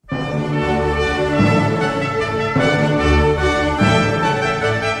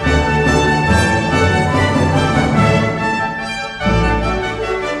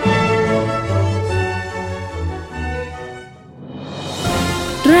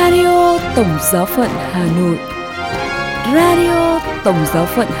Tổng Giáo phận Hà Nội. Radio Tổng Giáo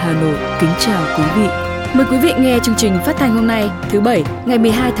phận Hà Nội kính chào quý vị. Mời quý vị nghe chương trình phát thanh hôm nay thứ Bảy ngày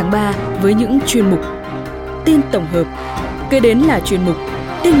 12 tháng 3 với những chuyên mục tin tổng hợp, kế đến là chuyên mục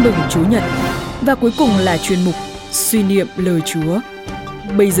tin mừng Chúa Nhật và cuối cùng là chuyên mục suy niệm lời Chúa.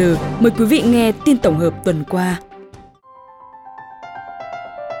 Bây giờ mời quý vị nghe tin tổng hợp tuần qua.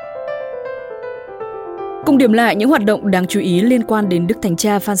 Cùng điểm lại những hoạt động đáng chú ý liên quan đến Đức Thánh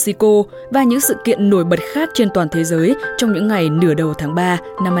Cha Francisco và những sự kiện nổi bật khác trên toàn thế giới trong những ngày nửa đầu tháng 3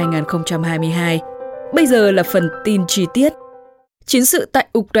 năm 2022. Bây giờ là phần tin chi tiết. Chiến sự tại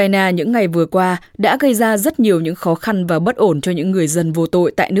Ukraine những ngày vừa qua đã gây ra rất nhiều những khó khăn và bất ổn cho những người dân vô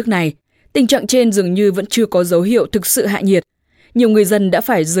tội tại nước này. Tình trạng trên dường như vẫn chưa có dấu hiệu thực sự hạ nhiệt. Nhiều người dân đã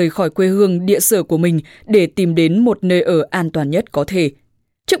phải rời khỏi quê hương địa sở của mình để tìm đến một nơi ở an toàn nhất có thể.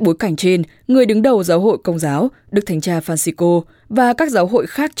 Trước bối cảnh trên, người đứng đầu Giáo hội Công giáo, Đức Thánh Cha Francisco và các giáo hội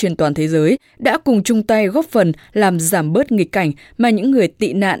khác trên toàn thế giới đã cùng chung tay góp phần làm giảm bớt nghịch cảnh mà những người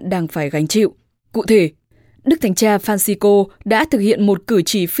tị nạn đang phải gánh chịu. Cụ thể, Đức Thánh Cha Francisco đã thực hiện một cử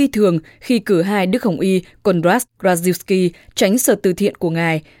chỉ phi thường khi cử hai Đức Hồng Y Konrad Krajewski, chánh sở từ thiện của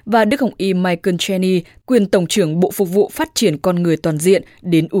Ngài, và Đức Hồng Y Michael Cheney, quyền Tổng trưởng Bộ Phục vụ Phát triển Con người Toàn diện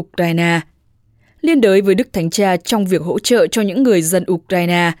đến Ukraine. Liên đới với Đức Thánh Cha trong việc hỗ trợ cho những người dân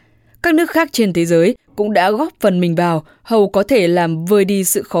Ukraine, các nước khác trên thế giới cũng đã góp phần mình vào, hầu có thể làm vơi đi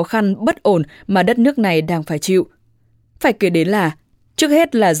sự khó khăn bất ổn mà đất nước này đang phải chịu. Phải kể đến là, trước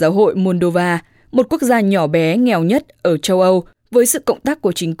hết là Giáo hội Moldova, một quốc gia nhỏ bé nghèo nhất ở châu Âu, với sự cộng tác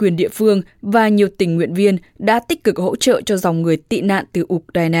của chính quyền địa phương và nhiều tình nguyện viên đã tích cực hỗ trợ cho dòng người tị nạn từ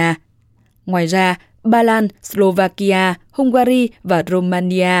Ukraine. Ngoài ra, Ba Lan, Slovakia, Hungary và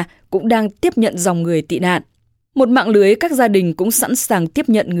Romania cũng đang tiếp nhận dòng người tị nạn. Một mạng lưới các gia đình cũng sẵn sàng tiếp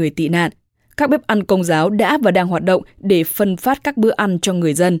nhận người tị nạn. Các bếp ăn Công giáo đã và đang hoạt động để phân phát các bữa ăn cho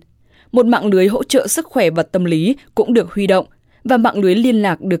người dân. Một mạng lưới hỗ trợ sức khỏe và tâm lý cũng được huy động, và mạng lưới liên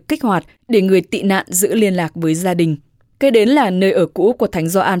lạc được kích hoạt để người tị nạn giữ liên lạc với gia đình. Kế đến là nơi ở cũ của Thánh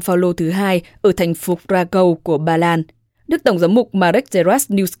Gioan Phaolô thứ hai ở thành phố Krakow của Ba Lan. Đức Tổng giám mục Marek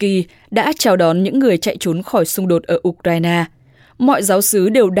Zerasniewski đã chào đón những người chạy trốn khỏi xung đột ở Ukraine. Mọi giáo xứ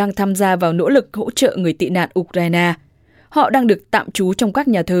đều đang tham gia vào nỗ lực hỗ trợ người tị nạn Ukraine. Họ đang được tạm trú trong các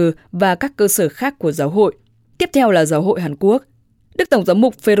nhà thờ và các cơ sở khác của giáo hội. Tiếp theo là Giáo hội Hàn Quốc. Đức Tổng giám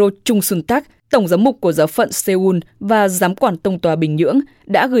mục Phêrô Chung Sun Tak, Tổng giám mục của giáo phận Seoul và giám quản tông tòa Bình Nhưỡng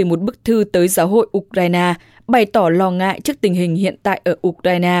đã gửi một bức thư tới giáo hội Ukraine bày tỏ lo ngại trước tình hình hiện tại ở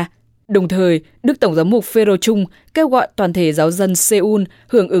Ukraine. Đồng thời, Đức Tổng giám mục Phêrô Chung kêu gọi toàn thể giáo dân Seoul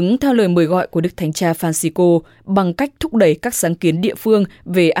hưởng ứng theo lời mời gọi của Đức Thánh Cha Francisco bằng cách thúc đẩy các sáng kiến địa phương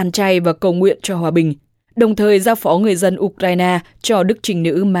về ăn chay và cầu nguyện cho hòa bình, đồng thời giao phó người dân Ukraine cho Đức Trinh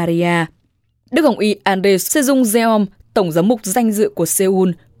Nữ Maria. Đức Hồng Y Andrei Sejong-jeom, Tổng giám mục danh dự của Seoul,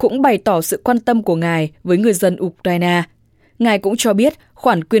 cũng bày tỏ sự quan tâm của Ngài với người dân Ukraine. Ngài cũng cho biết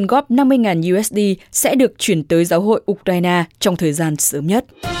khoản quyên góp 50.000 USD sẽ được chuyển tới giáo hội Ukraine trong thời gian sớm nhất.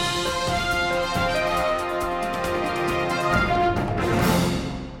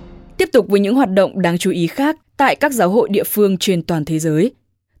 Tiếp tục với những hoạt động đáng chú ý khác tại các giáo hội địa phương trên toàn thế giới.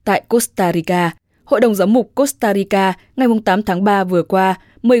 Tại Costa Rica, Hội đồng Giám mục Costa Rica ngày 8 tháng 3 vừa qua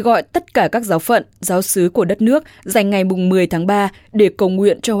mời gọi tất cả các giáo phận, giáo xứ của đất nước dành ngày 10 tháng 3 để cầu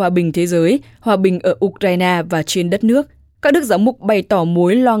nguyện cho hòa bình thế giới, hòa bình ở Ukraine và trên đất nước. Các đức giám mục bày tỏ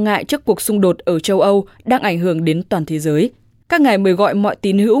mối lo ngại trước cuộc xung đột ở châu Âu đang ảnh hưởng đến toàn thế giới. Các ngài mời gọi mọi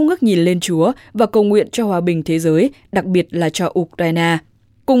tín hữu ngước nhìn lên Chúa và cầu nguyện cho hòa bình thế giới, đặc biệt là cho Ukraine.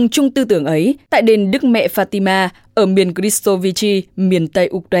 Cùng chung tư tưởng ấy, tại đền Đức Mẹ Fatima ở miền Kristovichi, miền Tây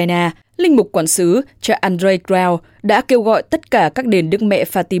Ukraine, Linh mục quản xứ cha Andrei Grau đã kêu gọi tất cả các đền Đức Mẹ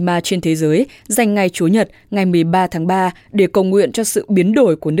Fatima trên thế giới dành ngày Chúa Nhật, ngày 13 tháng 3 để cầu nguyện cho sự biến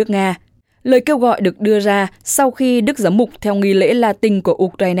đổi của nước Nga. Lời kêu gọi được đưa ra sau khi Đức Giám mục theo nghi lễ Latin của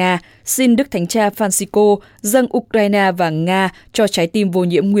Ukraine xin Đức Thánh Cha Francisco dâng Ukraine và Nga cho trái tim vô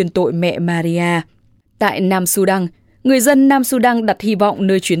nhiễm nguyên tội mẹ Maria. Tại Nam Sudan, người dân Nam Sudan đặt hy vọng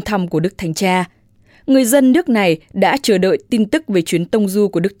nơi chuyến thăm của Đức Thánh Cha. Người dân nước này đã chờ đợi tin tức về chuyến tông du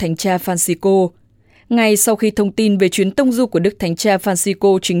của Đức Thánh Cha Francisco. Ngay sau khi thông tin về chuyến tông du của Đức Thánh Cha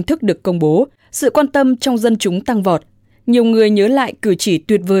Francisco chính thức được công bố, sự quan tâm trong dân chúng tăng vọt. Nhiều người nhớ lại cử chỉ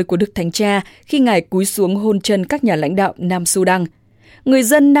tuyệt vời của Đức Thánh Cha khi Ngài cúi xuống hôn chân các nhà lãnh đạo Nam Sudan. Người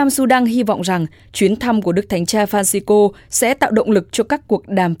dân Nam Sudan hy vọng rằng chuyến thăm của Đức Thánh Cha Francisco sẽ tạo động lực cho các cuộc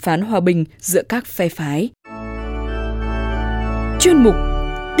đàm phán hòa bình giữa các phe phái. Chuyên mục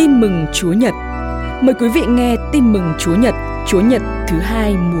Tin mừng Chúa Nhật. Mời quý vị nghe Tin mừng Chúa Nhật thứ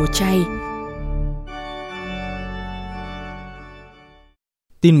 2 mùa chay.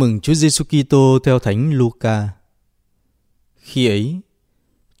 Tin mừng Chúa Giêsu Kitô theo Thánh Luca. Khi ấy,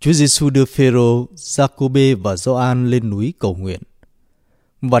 Chúa Giêsu đưa Phêrô, Giacôbê và Gioan lên núi cầu nguyện.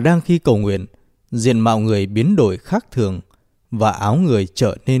 Và đang khi cầu nguyện, diện mạo người biến đổi khác thường và áo người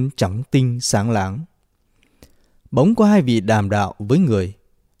trở nên trắng tinh sáng láng. Bỗng có hai vị đàm đạo với người,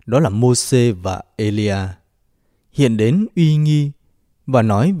 đó là Mô-sê và Elia, hiện đến uy nghi và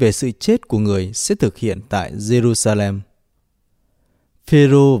nói về sự chết của người sẽ thực hiện tại Jerusalem.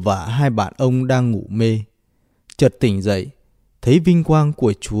 Phêrô và hai bạn ông đang ngủ mê, chợt tỉnh dậy, thấy vinh quang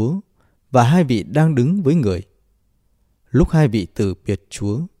của Chúa và hai vị đang đứng với người. Lúc hai vị từ biệt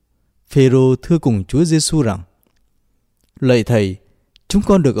Chúa, Phêrô thưa cùng Chúa Giêsu rằng: Lạy Thầy, chúng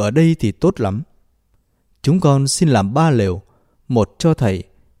con được ở đây thì tốt lắm. Chúng con xin làm 3 lều, một cho Thầy,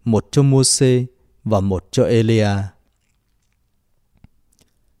 một cho Mô-sê và một cho Elia.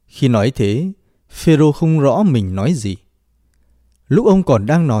 Khi nói thế, Phêrô không rõ mình nói gì. Lúc ông còn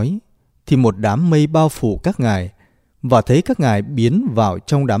đang nói, thì một đám mây bao phủ các ngài, và thấy các ngài biến vào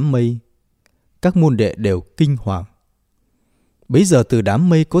trong đám mây. Các môn đệ đều kinh hoàng. Bấy giờ từ đám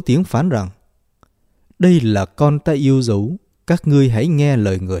mây có tiếng phán rằng: Đây là con ta yêu dấu, các ngươi hãy nghe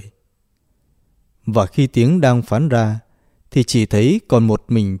lời người. Và khi tiếng đang phán ra, thì chỉ thấy còn một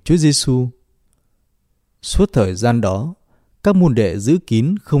mình Chúa Giêsu. Suốt thời gian đó, các môn đệ giữ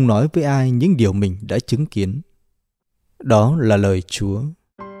kín không nói với ai những điều mình đã chứng kiến. Đó là lời Chúa.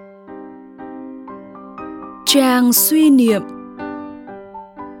 Trang suy niệm.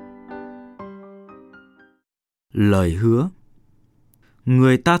 Lời hứa.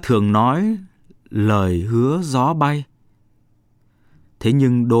 Người ta thường nói lời hứa gió bay. Thế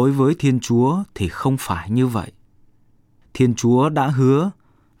nhưng đối với Thiên Chúa thì không phải như vậy. Thiên Chúa đã hứa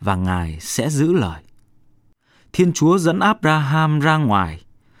và Ngài sẽ giữ lời. Thiên Chúa dẫn Abraham ra ngoài,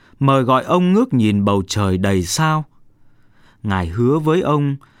 mời gọi ông ngước nhìn bầu trời đầy sao. Ngài hứa với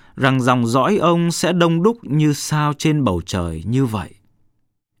ông rằng dòng dõi ông sẽ đông đúc như sao trên bầu trời như vậy.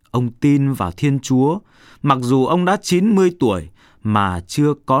 Ông tin vào Thiên Chúa, mặc dù ông đã 90 tuổi mà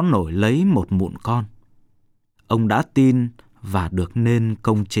chưa có nổi lấy một mụn con. Ông đã tin và được nên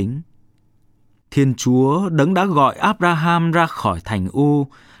công chính. Thiên Chúa đấng đã gọi Abraham ra khỏi thành U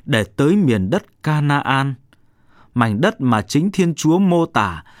để tới miền đất Canaan, mảnh đất mà chính Thiên Chúa mô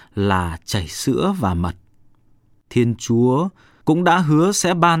tả là chảy sữa và mật. Thiên Chúa cũng đã hứa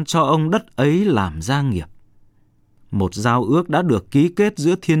sẽ ban cho ông đất ấy làm gia nghiệp. Một giao ước đã được ký kết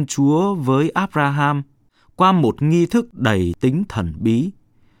giữa Thiên Chúa với Abraham qua một nghi thức đầy tính thần bí,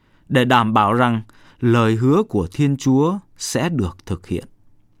 để đảm bảo rằng lời hứa của Thiên Chúa sẽ được thực hiện.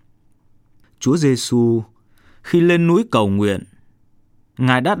 Chúa Giêsu khi lên núi cầu nguyện,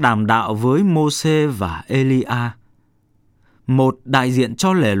 Ngài đã đàm đạo với Mô-sê và Elia, một đại diện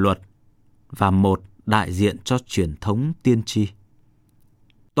cho lề luật và một đại diện cho truyền thống tiên tri.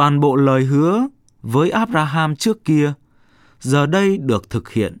 Toàn bộ lời hứa với Abraham trước kia giờ đây được thực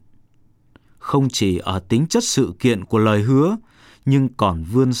hiện, không chỉ ở tính chất sự kiện của lời hứa, nhưng còn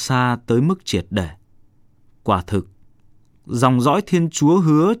vươn xa tới mức triệt để. Quả thực, dòng dõi Thiên Chúa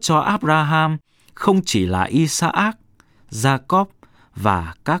hứa cho Abraham không chỉ là Isaac, Jacob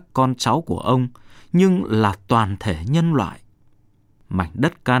và các con cháu của ông, nhưng là toàn thể nhân loại. Mảnh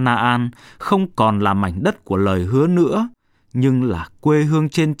đất Canaan không còn là mảnh đất của lời hứa nữa, nhưng là quê hương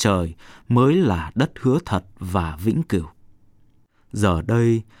trên trời mới là đất hứa thật và vĩnh cửu. Giờ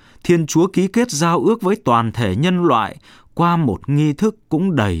đây, Thiên Chúa ký kết giao ước với toàn thể nhân loại qua một nghi thức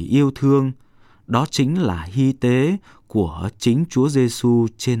cũng đầy yêu thương, đó chính là hy tế của chính Chúa Giêsu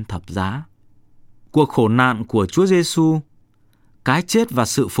trên thập giá. Cuộc khổ nạn của Chúa Giêsu, cái chết và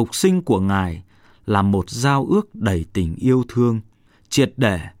sự phục sinh của Ngài là một giao ước đầy tình yêu thương, triệt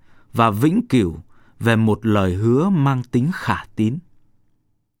để và vĩnh cửu về một lời hứa mang tính khả tín.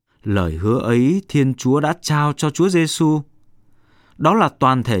 Lời hứa ấy Thiên Chúa đã trao cho Chúa Giêsu. Đó là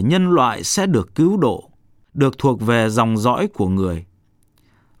toàn thể nhân loại sẽ được cứu độ, được thuộc về dòng dõi của người.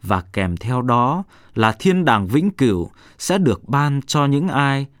 Và kèm theo đó là thiên đàng vĩnh cửu sẽ được ban cho những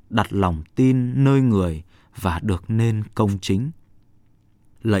ai đặt lòng tin nơi người và được nên công chính.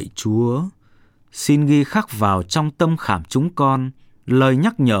 Lạy Chúa, xin ghi khắc vào trong tâm khảm chúng con lời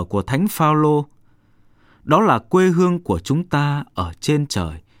nhắc nhở của Thánh Phao-lô. Đó là quê hương của chúng ta ở trên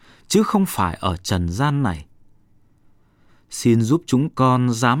trời, chứ không phải ở trần gian này. Xin giúp chúng con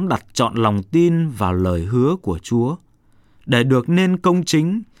dám đặt trọn lòng tin vào lời hứa của Chúa, để được nên công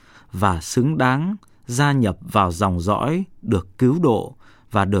chính và xứng đáng gia nhập vào dòng dõi được cứu độ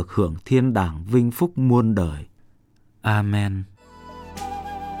và được hưởng thiên đàng vinh phúc muôn đời. Amen.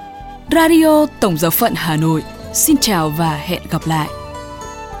 Radio Tổng giáo phận Hà Nội xin chào và hẹn gặp lại.